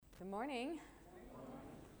morning.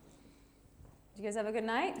 Did you guys have a good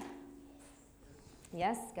night?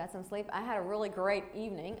 Yes, got some sleep. I had a really great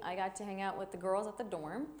evening. I got to hang out with the girls at the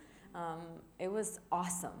dorm. It was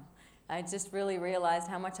awesome. I just really realized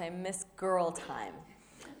how much I miss girl time.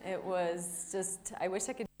 It was just, I wish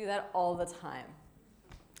I could do that all the time.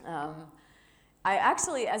 I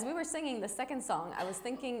actually, as we were singing the second song, I was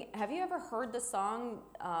thinking, have you ever heard the song,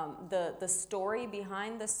 the story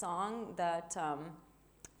behind the song that,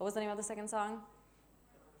 what was the name of the second song?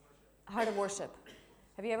 Heart of Worship.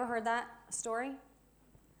 Have you ever heard that story?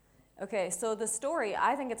 Okay, so the story,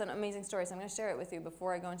 I think it's an amazing story, so I'm going to share it with you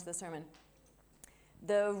before I go into the sermon.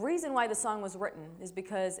 The reason why the song was written is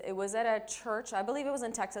because it was at a church, I believe it was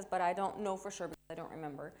in Texas, but I don't know for sure because I don't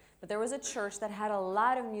remember. But there was a church that had a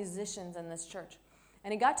lot of musicians in this church.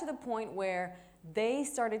 And it got to the point where they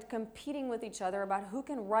started competing with each other about who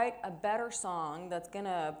can write a better song that's going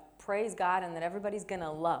to praise God and that everybody's going to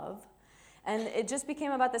love. And it just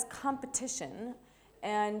became about this competition.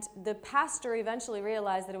 And the pastor eventually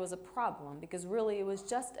realized that it was a problem because really it was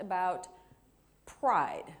just about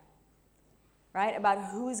pride, right? About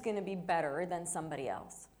who's going to be better than somebody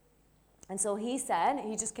else. And so he said,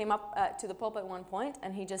 he just came up to the pulpit at one point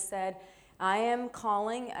and he just said, I am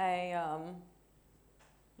calling a,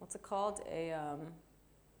 what's it called? A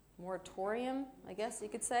moratorium, I guess you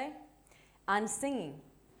could say, on singing.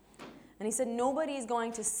 And he said, nobody is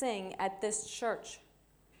going to sing at this church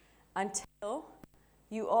until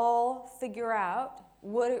you all figure out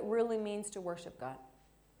what it really means to worship God.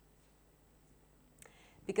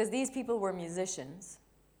 Because these people were musicians.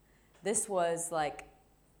 This was like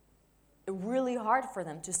really hard for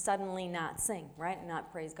them to suddenly not sing, right? And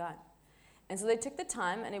not praise God. And so they took the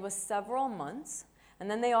time, and it was several months.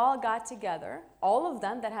 And then they all got together, all of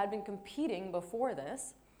them that had been competing before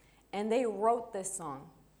this, and they wrote this song.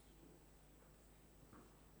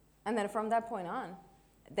 And then from that point on,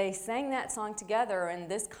 they sang that song together, and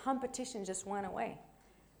this competition just went away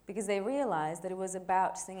because they realized that it was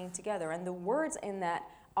about singing together. And the words in that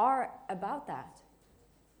are about that.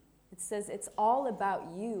 It says, it's all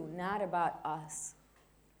about you, not about us,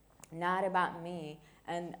 not about me.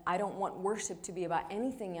 And I don't want worship to be about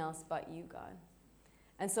anything else but you, God.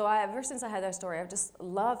 And so ever since I had that story, I've just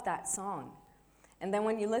loved that song. And then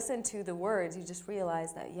when you listen to the words, you just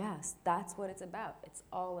realize that, yes, that's what it's about. It's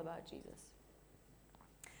all about Jesus.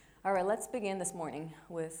 All right, let's begin this morning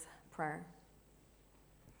with prayer.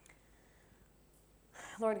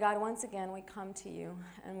 Lord God, once again, we come to you,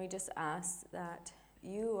 and we just ask that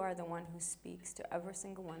you are the one who speaks to every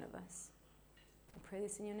single one of us. I pray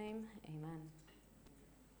this in your name. Amen.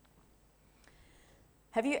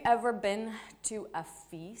 Have you ever been to a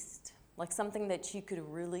feast, like something that you could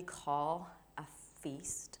really call a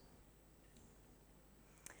feast?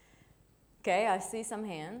 Okay, I see some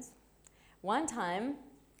hands. One time,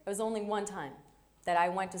 it was only one time that I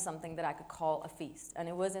went to something that I could call a feast, and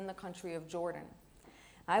it was in the country of Jordan.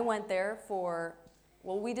 I went there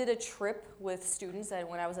we did a trip with students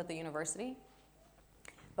when I was at the university,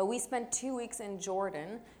 but we spent 2 weeks in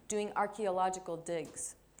Jordan doing archaeological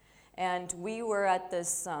digs. And we were at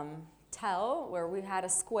this tell where we had a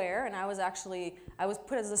square, and I was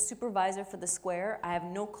put as a supervisor for the square. I have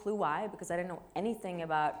no clue why, because I didn't know anything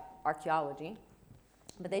about archaeology.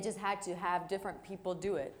 But they just had to have different people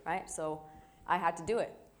do it, right? So I had to do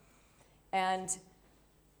it. And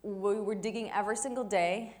we were digging every single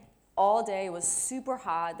day. All day. It was super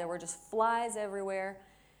hot. There were just flies everywhere.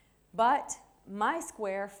 But my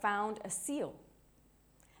square found a seal.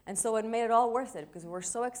 And so it made it all worth it because we were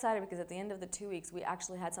so excited because at the end of the 2 weeks, we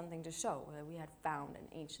actually had something to show. We had found an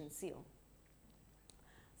ancient seal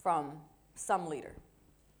from some leader.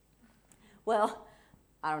 Well,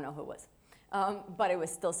 I don't know who it was. But it was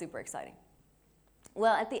still super exciting.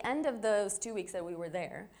 Well, at the end of those 2 weeks that we were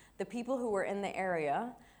there, the people who were in the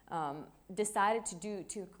area decided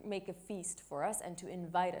to make a feast for us and to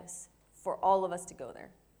invite us, for all of us to go there.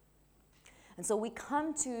 And so we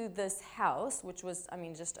come to this house, which was,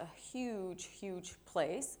 just a huge, huge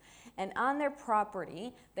place. And on their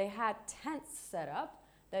property, they had tents set up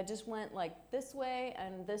that just went like this way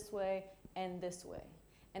and this way and this way.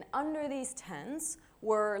 And under these tents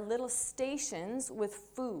were little stations with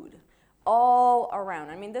food all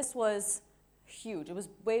around. This was huge. It was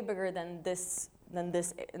way bigger than this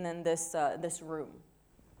room.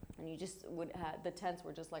 And you just would have, the tents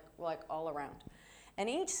were just like all around. And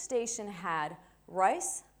each station had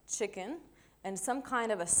rice, chicken, and some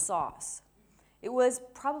kind of a sauce. It was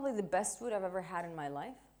probably the best food I've ever had in my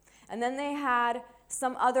life. And then they had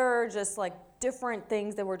some other just like different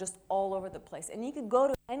things that were just all over the place. And you could go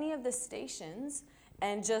to any of the stations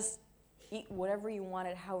and just eat whatever you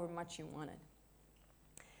wanted, however much you wanted.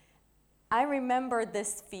 I remember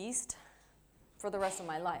this feast for the rest of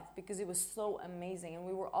my life because it was so amazing, and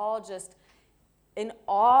we were all just in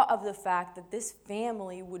awe of the fact that this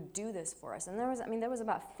family would do this for us. And there was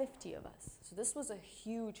about 50 of us. So this was a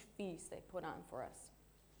huge feast they put on for us.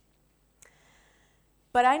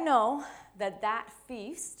 But I know that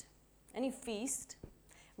feast, any feast,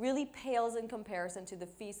 really pales in comparison to the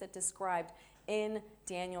feast that's described in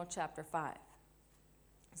Daniel chapter 5.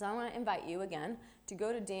 So I want to invite you again to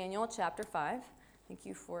go to Daniel chapter 5. Thank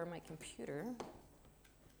you for my computer.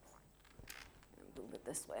 Move it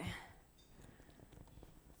this way.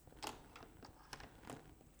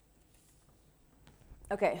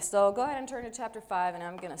 Okay, so go ahead and turn to chapter 5, and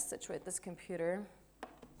I'm going to situate this computer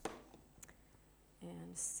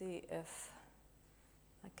and see if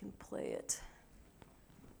I can play it.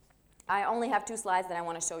 I only have 2 slides that I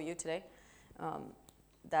want to show you today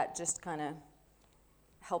that just kind of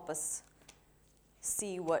help us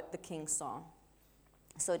see what the king saw.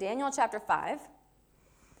 So Daniel chapter 5,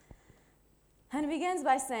 and it begins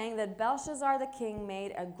by saying that Belshazzar the king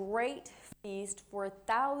made a great feast for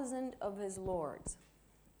 1,000 of his lords,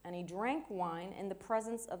 and he drank wine in the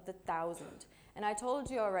presence of the 1,000. And I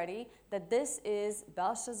told you already that this is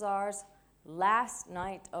Belshazzar's last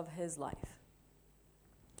night of his life.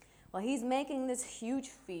 Well, he's making this huge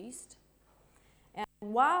feast, and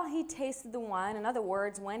while he tasted the wine, in other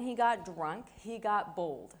words, when he got drunk, he got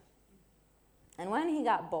bold. And when he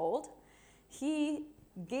got bold, he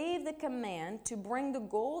gave the command to bring the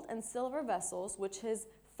gold and silver vessels which his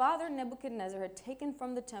father Nebuchadnezzar had taken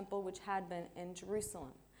from the temple which had been in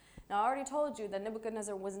Jerusalem. Now, I already told you that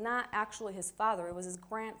Nebuchadnezzar was not actually his father, it was his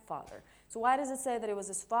grandfather. So why does it say that it was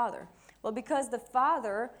his father? Well, because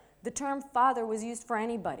the term father was used for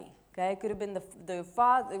anybody. Okay, it could have been the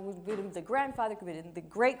father, it would have been the grandfather, it could have been the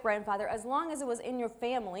great-grandfather. As long as it was in your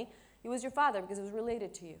family, it was your father because it was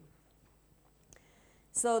related to you.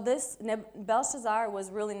 So this Belshazzar was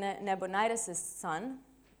really Nabonidus' son,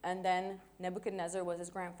 and then Nebuchadnezzar was his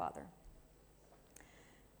grandfather.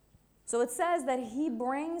 So it says that he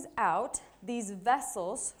brings out these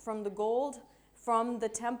vessels from the gold from the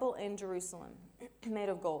temple in Jerusalem, made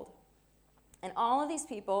of gold. And all of these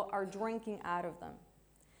people are drinking out of them.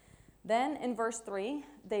 Then in verse 3,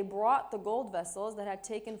 they brought the gold vessels that had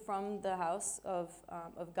taken from the house of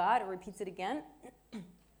God. It repeats it again.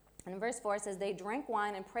 And in verse 4 it says, they drank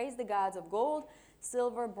wine and praised the gods of gold,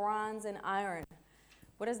 silver, bronze, and iron.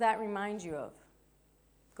 What does that remind you of?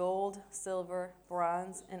 Gold, silver,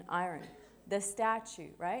 bronze, and iron. The statue,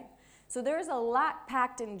 right? So there's a lot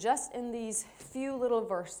packed in just in these few little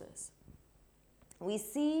verses. We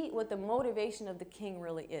see what the motivation of the king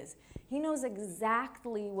really is. He knows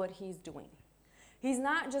exactly what he's doing. He's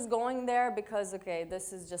not just going there because, okay,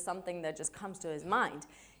 this is just something that just comes to his mind.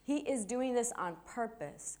 He is doing this on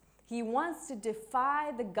purpose. He wants to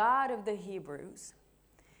defy the God of the Hebrews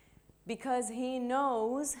because he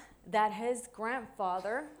knows that his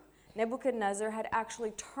grandfather, Nebuchadnezzar, had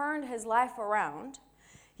actually turned his life around.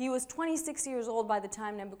 He was 26 years old by the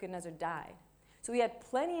time Nebuchadnezzar died. So he had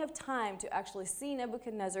plenty of time to actually see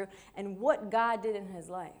Nebuchadnezzar and what God did in his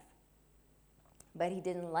life. But he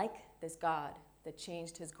didn't like this God that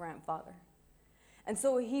changed his grandfather. And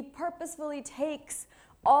so he purposefully takes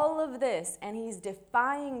all of this and he's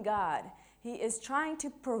defying God. He is trying to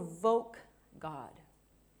provoke God.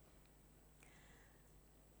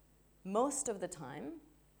 Most of the time,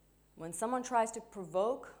 when someone tries to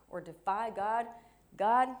provoke or defy God,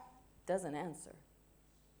 God doesn't answer.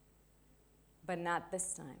 But not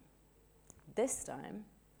this time. This time,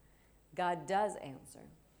 God does answer.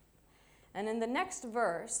 And in the next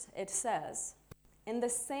verse, it says, in the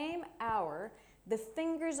same hour, the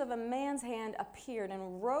fingers of a man's hand appeared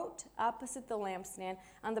and wrote opposite the lampstand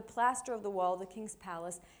on the plaster of the wall of the king's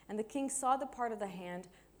palace, and the king saw the part of the hand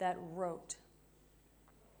that wrote.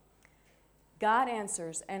 God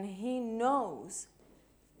answers, and he knows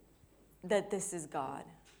that this is God,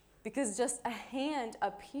 because just a hand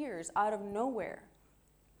appears out of nowhere.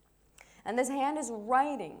 And this hand is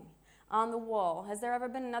writing on the wall. Has there ever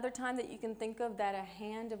been another time that you can think of that a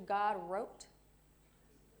hand of God wrote?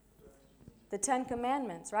 The 10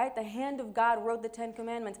 Commandments, right? The hand of God wrote the 10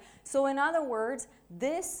 Commandments. So in other words,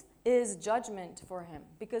 this is judgment for him,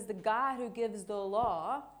 because the God who gives the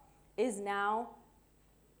law is now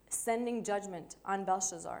sending judgment on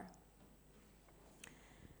Belshazzar.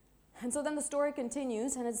 And so then the story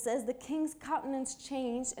continues, and it says, the king's countenance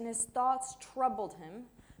changed, and his thoughts troubled him,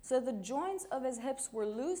 so the joints of his hips were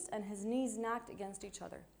loosed, and his knees knocked against each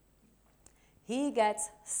other. He gets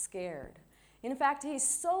scared. In fact, he's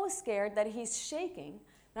so scared that he's shaking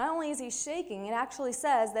Not only is he shaking, it actually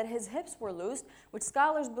says that his hips were loosed, which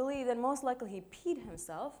scholars believe that most likely he peed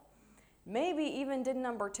himself, maybe even did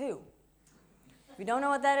number 2. If you don't know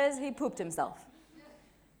what that is, he pooped himself.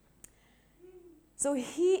 So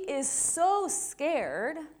he is so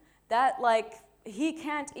scared that, he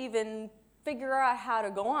can't even figure out how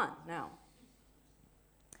to go on now.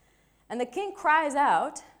 And the king cries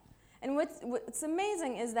out, and what's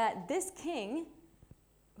amazing is that this king,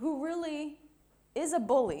 who really is a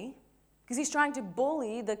bully, because he's trying to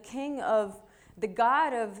bully the king of the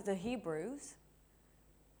God of the Hebrews,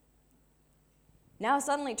 now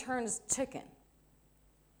suddenly turns chicken,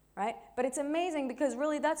 right? But it's amazing because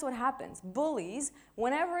really that's what happens. Bullies,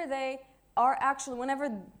 whenever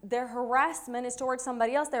their harassment is towards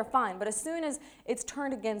somebody else, they're fine. But as soon as it's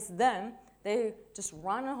turned against them, they just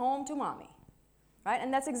run home to mommy, right?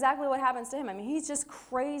 And that's exactly what happens to him. I mean, he's just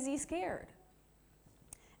crazy scared.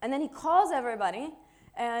 And then he calls everybody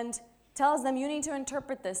and tells them, you need to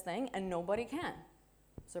interpret this thing, and nobody can.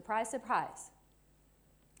 Surprise, surprise.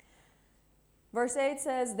 Verse 8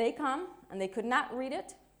 says, they come, and they could not read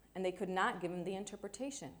it, and they could not give him the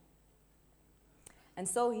interpretation. And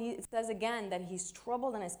so it says again that he's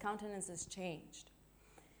troubled and his countenance is changed.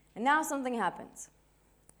 And now something happens.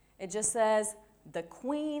 It just says, the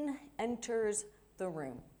queen enters the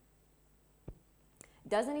room. It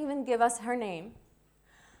doesn't even give us her name,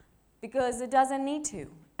 because it doesn't need to.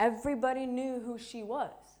 Everybody knew who she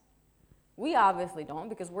was. We obviously don't,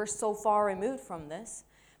 because we're so far removed from this.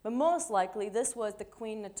 But most likely, this was the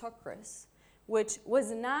Queen Nitocris, which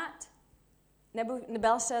was not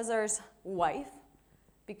Nebuchadnezzar's wife,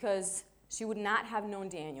 because she would not have known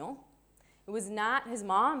Daniel. It was not his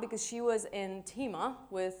mom, because she was in Tema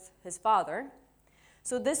with his father.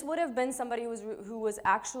 So this would have been somebody who was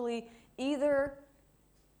actually either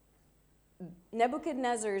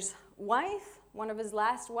Nebuchadnezzar's wife, one of his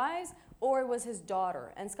last wives, or it was his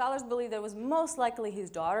daughter. And scholars believe that it was most likely his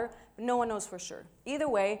daughter, but no one knows for sure. Either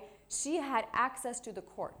way, she had access to the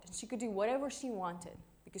court, and she could do whatever she wanted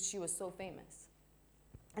because she was so famous.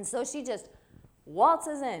 And so she just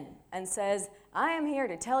waltzes in and says, I am here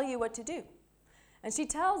to tell you what to do. And she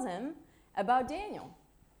tells him about Daniel.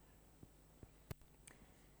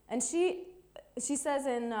 And she says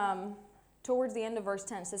towards the end of verse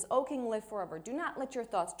 10, says, O king, live forever. Do not let your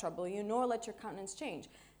thoughts trouble you, nor let your countenance change.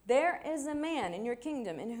 There is a man in your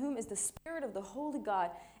kingdom in whom is the spirit of the holy God,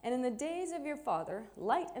 and in the days of your father,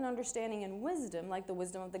 light and understanding and wisdom, like the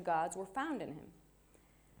wisdom of the gods, were found in him.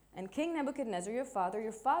 And King Nebuchadnezzar, your father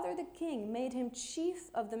the king, made him chief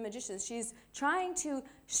of the magicians. She's trying to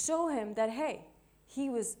show him that, hey, he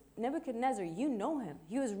was Nebuchadnezzar, you know him.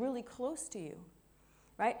 He was really close to you,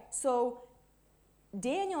 right? So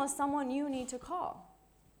Daniel is someone you need to call.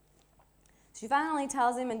 She finally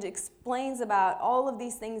tells him and explains about all of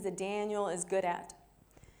these things that Daniel is good at.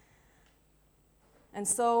 And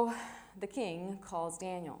so the king calls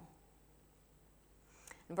Daniel.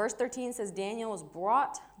 And verse 13 says, Daniel was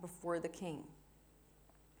brought before the king.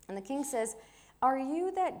 And the king says, are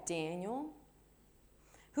you that Daniel,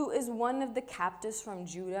 who is one of the captives from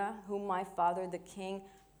Judah, whom my father the king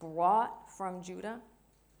brought from Judah?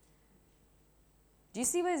 Do you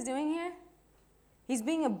see what he's doing here? He's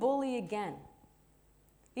being a bully again.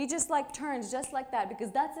 He just turns just like that, because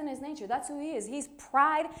that's in his nature. That's who he is. His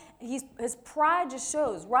pride just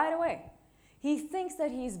shows right away. He thinks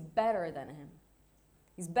that he's better than him.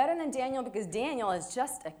 He's better than Daniel because Daniel is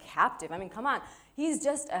just a captive. I mean, come on. He's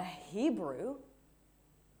just a Hebrew.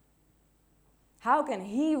 How can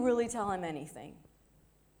he really tell him anything?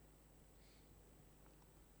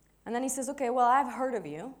 And then he says, okay, well, I've heard of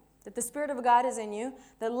you, that the Spirit of God is in you,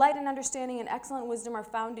 that light and understanding and excellent wisdom are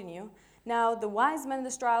found in you. Now, the wise men and the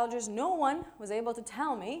astrologers, no one was able to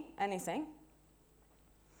tell me anything.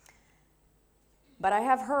 But I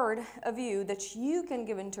have heard of you that you can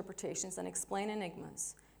give interpretations and explain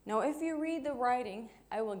enigmas. Now, if you read the writing,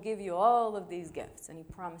 I will give you all of these gifts. And he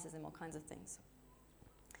promises him all kinds of things.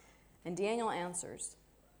 And Daniel answers.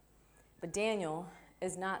 But Daniel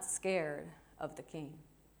is not scared of the king.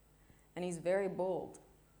 And he's very bold.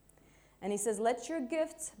 And he says, let your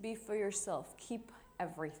gifts be for yourself. Keep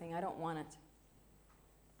everything. I don't want it.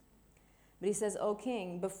 But he says, O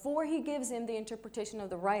king, before he gives him the interpretation of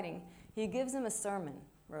the writing, he gives him a sermon,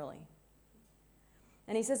 really.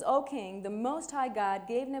 And he says, O king, the Most High God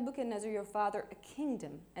gave Nebuchadnezzar your father a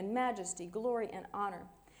kingdom and majesty, glory, and honor.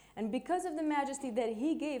 And because of the majesty that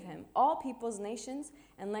he gave him, all peoples, nations,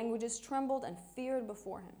 and languages trembled and feared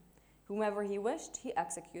before him. Whomever he wished, he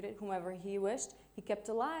executed. Whomever he wished, he kept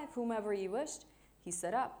alive. Whomever he wished, he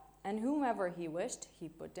set up. And whomever he wished, he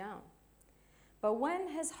put down. But when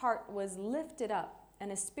his heart was lifted up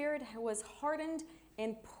and his spirit was hardened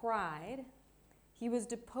in pride, he was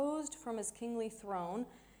deposed from his kingly throne,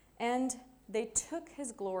 and they took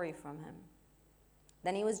his glory from him.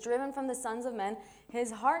 Then he was driven from the sons of men.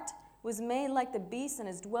 His heart was made like the beasts, and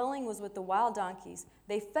his dwelling was with the wild donkeys.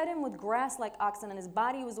 They fed him with grass like oxen, and his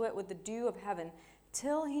body was wet with the dew of heaven,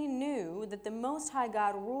 till he knew that the Most High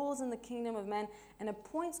God rules in the kingdom of men and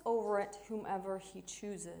appoints over it whomever he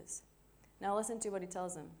chooses. Now listen to what he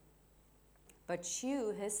tells him. But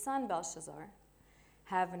you, his son Belshazzar,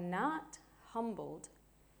 have not humbled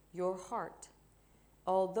your heart,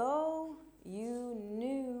 although you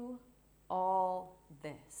knew all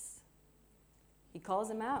this. He calls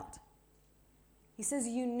him out. He says,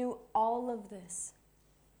 you knew all of this.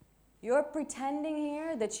 You're pretending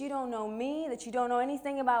here that you don't know me, that you don't know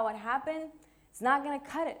anything about what happened. It's not going to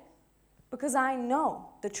cut it, because I know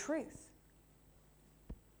the truth.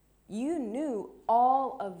 You knew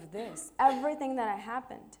all of this, everything that had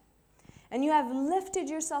happened. And you have lifted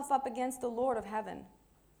yourself up against the Lord of heaven.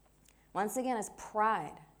 Once again, it's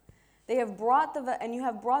pride. You have brought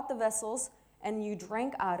the vessels, and you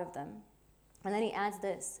drank out of them. And then he adds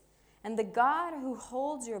this, and the God who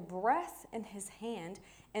holds your breath in his hand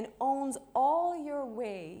and owns all your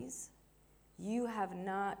ways, you have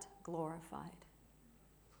not glorified.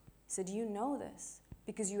 He said, you know this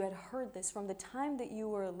because you had heard this from the time that you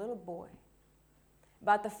were a little boy,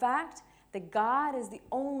 about the fact that God is the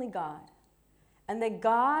only God, and that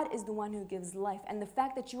God is the one who gives life. And the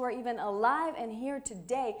fact that you are even alive and here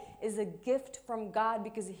today is a gift from God,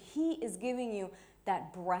 because he is giving you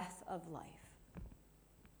that breath of life.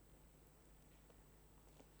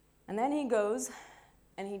 And then he goes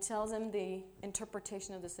and he tells him the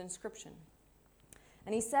interpretation of this inscription.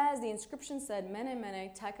 And he says, the inscription said, Mene,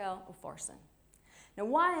 Mene, Tekel, Upharsin. Now,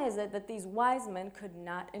 why is it that these wise men could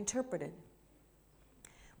not interpret it?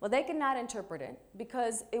 Well, they could not interpret it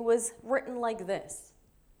because it was written like this.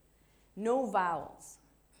 No vowels.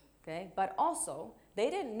 Okay? But also, they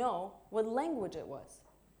didn't know what language it was.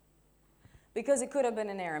 Because it could have been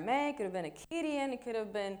an Aramaic, it could have been Akkadian, it could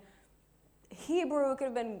have been Hebrew, it could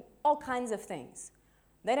have been all kinds of things.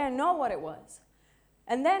 They didn't know what it was.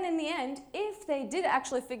 And then in the end, if they did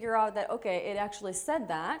actually figure out that, okay, it actually said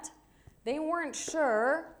that, they weren't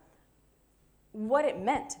sure what it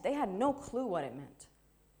meant. They had no clue what it meant.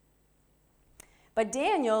 But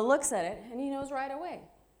Daniel looks at it, and he knows right away.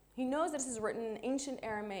 He knows that this is written in ancient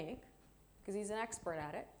Aramaic, because he's an expert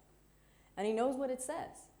at it, and he knows what it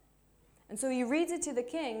says. And so he reads it to the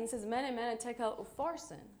king, and says, Mene, Mene, Tekel,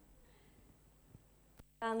 Upharsin.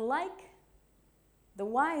 Unlike the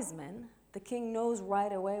wise men, the king knows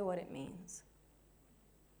right away what it means,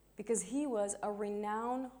 because he was a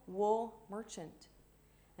renowned wool merchant.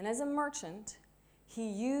 And as a merchant, he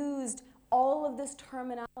used all of this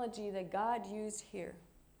terminology that God used here.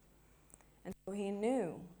 And so he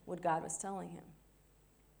knew what God was telling him.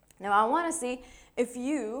 Now, I want to see if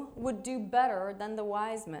you would do better than the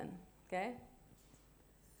wise men, okay?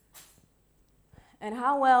 And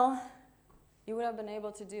how well you would have been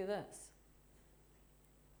able to do this.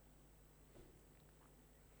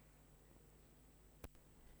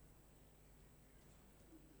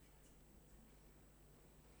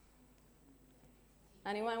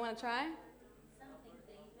 Anyone want to try?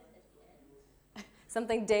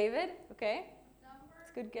 Something David, okay.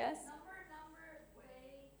 That's a good guess.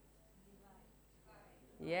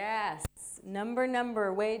 Yes,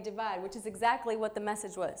 number, weigh, divide, which is exactly what the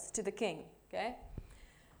message was to the king, okay?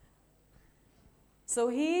 So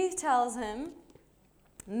he tells him,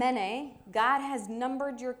 Mene, God has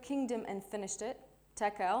numbered your kingdom and finished it.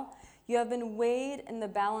 Tekel, you have been weighed in the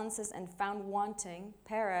balances and found wanting.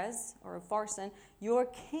 Perez, or Upharsin, your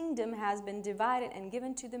kingdom has been divided and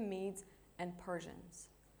given to the Medes and Persians.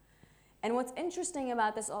 And what's interesting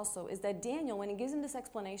about this also is that Daniel, when he gives him this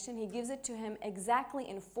explanation, he gives it to him exactly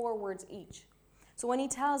in 4 words each. So when he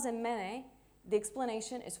tells him Mene, the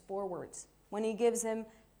explanation is 4 words. When he gives him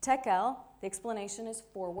Tekel, the explanation is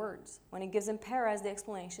 4 words. When he gives him Perez, the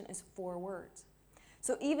explanation is 4 words.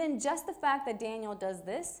 So even just the fact that Daniel does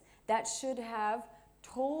this, that should have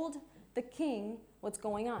told the king what's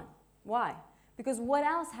going on. Why? Because what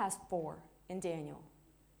else has 4 in Daniel?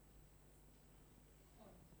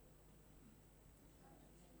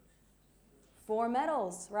 4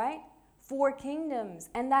 metals, right? 4 kingdoms,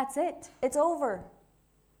 and that's it. It's over.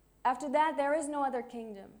 After that, there is no other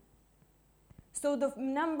kingdom. So the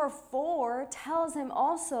number 4 tells him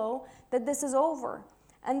also that this is over.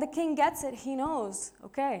 And the king gets it. He knows,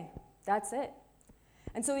 okay, that's it.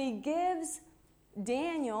 And so he gives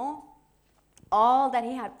Daniel all that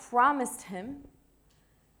he had promised him.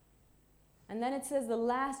 And then it says the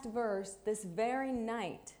last verse, this very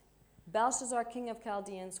night, Belshazzar, king of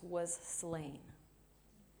Chaldeans, was slain.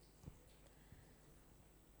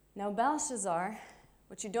 Now Belshazzar,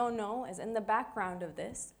 what you don't know is in the background of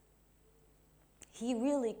this, he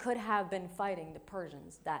really could have been fighting the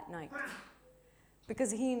Persians that night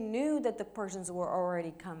because he knew that the Persians were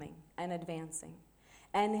already coming and advancing.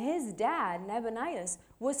 And his dad, Nabonidus,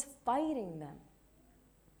 was fighting them.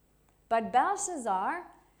 But Belshazzar,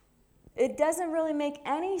 it doesn't really make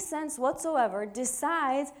any sense whatsoever,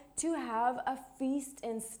 decides to have a feast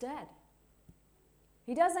instead.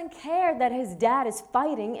 He doesn't care that his dad is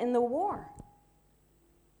fighting in the war,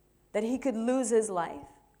 that he could lose his life.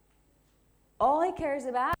 All he cares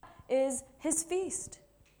about is his feast.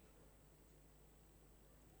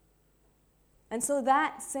 And so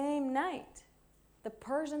that same night, the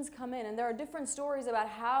Persians come in, and there are different stories about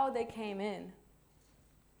how they came in.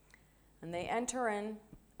 And they enter in,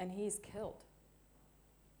 and he's killed.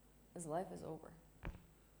 His life is over.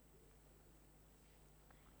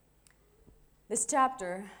 This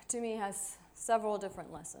chapter, to me, has several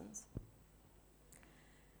different lessons.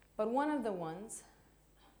 But one of the ones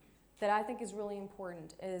that I think is really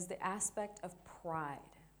important is the aspect of pride.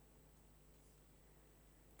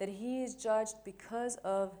 That he is judged because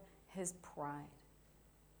of his pride.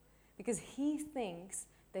 Because he thinks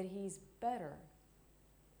that he's better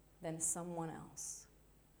than someone else.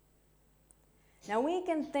 Now we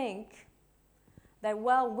can think that,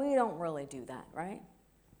 well, we don't really do that, right?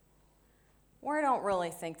 We don't really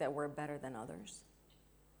think that we're better than others.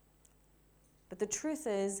 But the truth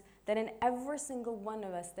is that in every single one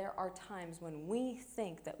of us, there are times when we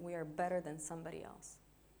think that we are better than somebody else.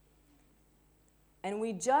 And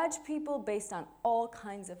we judge people based on all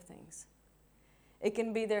kinds of things. It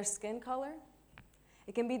can be their skin color.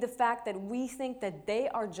 It can be the fact that we think that they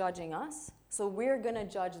are judging us, so we're going to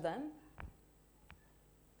judge them.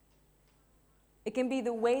 It can be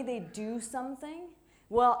the way they do something.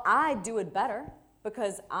 Well, I do it better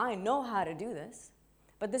because I know how to do this.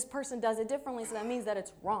 But this person does it differently, so that means that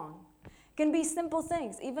it's wrong. It can be simple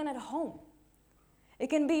things, even at home. It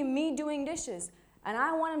can be me doing dishes, and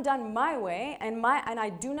I want them done my way, and I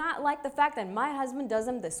do not like the fact that my husband does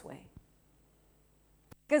them this way.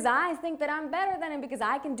 Because I think that I'm better than him because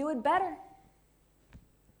I can do it better.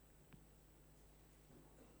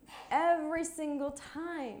 Every single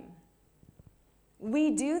time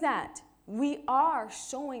we do that, we are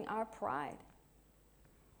showing our pride.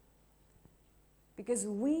 Because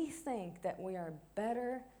we think that we are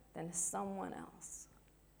better than someone else.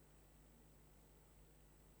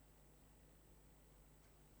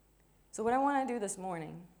 So what I want to do this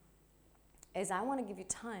morning is I want to give you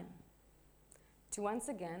time to once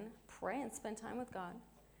again pray and spend time with God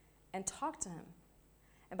and talk to him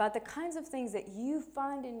about the kinds of things that you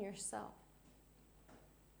find in yourself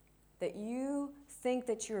that you think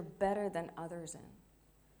that you're better than others in.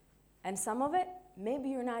 And some of it, maybe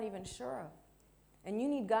you're not even sure of. And you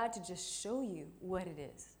need God to just show you what it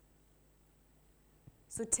is.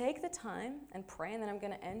 So take the time and pray, and then I'm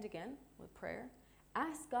going to end again with prayer.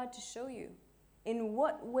 Ask God to show you, in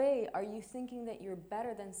what way are you thinking that you're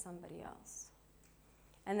better than somebody else?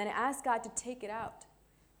 And then ask God to take it out,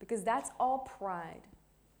 because that's all pride.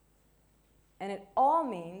 And it all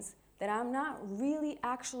means that I'm not really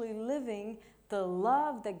actually living the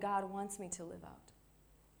love that God wants me to live out.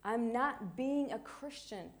 I'm not being a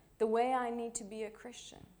Christian the way I need to be a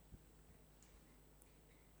Christian.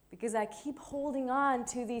 Because I keep holding on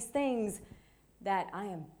to these things that I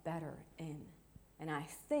am better in. And I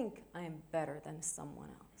think I am better than someone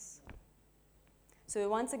else. So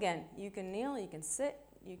once again, you can kneel, you can sit,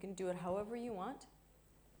 you can do it however you want.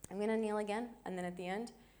 I'm going to kneel again, and then at the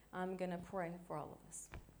end, I'm going to pray for all of us.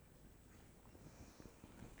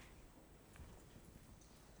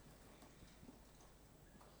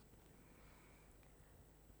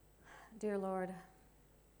 Dear Lord,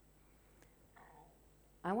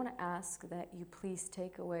 I want to ask that you please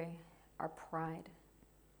take away our pride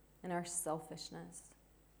and our selfishness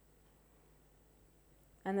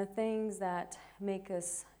and the things that make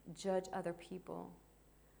us judge other people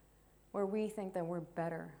where we think that we're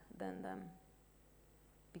better than them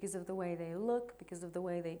because of the way they look, because of the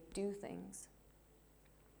way they do things.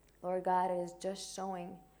 Lord God, it is just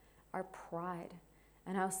showing our pride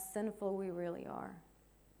and how sinful we really are.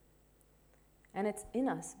 And it's in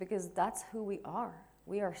us because that's who we are.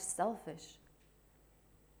 We are selfish.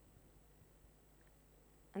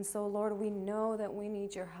 And so, Lord, we know that we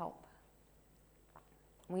need your help.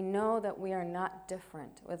 We know that we are not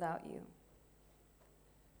different without you.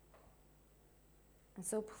 And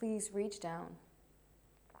so please reach down,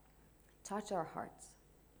 touch our hearts,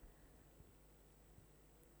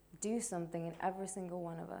 do something in every single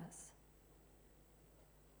one of us,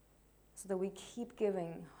 so that we keep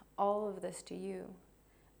giving all of this to you,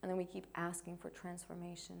 and then we keep asking for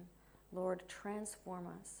transformation. Lord, transform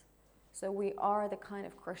us so we are the kind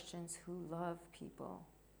of Christians who love people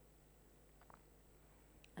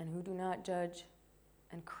and who do not judge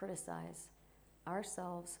and criticize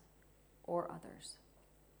ourselves or others,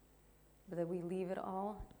 but that we leave it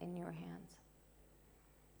all in your hands.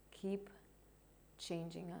 Keep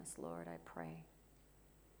changing us, Lord, I pray.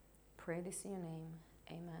 Pray this in your name.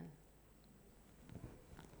 Amen.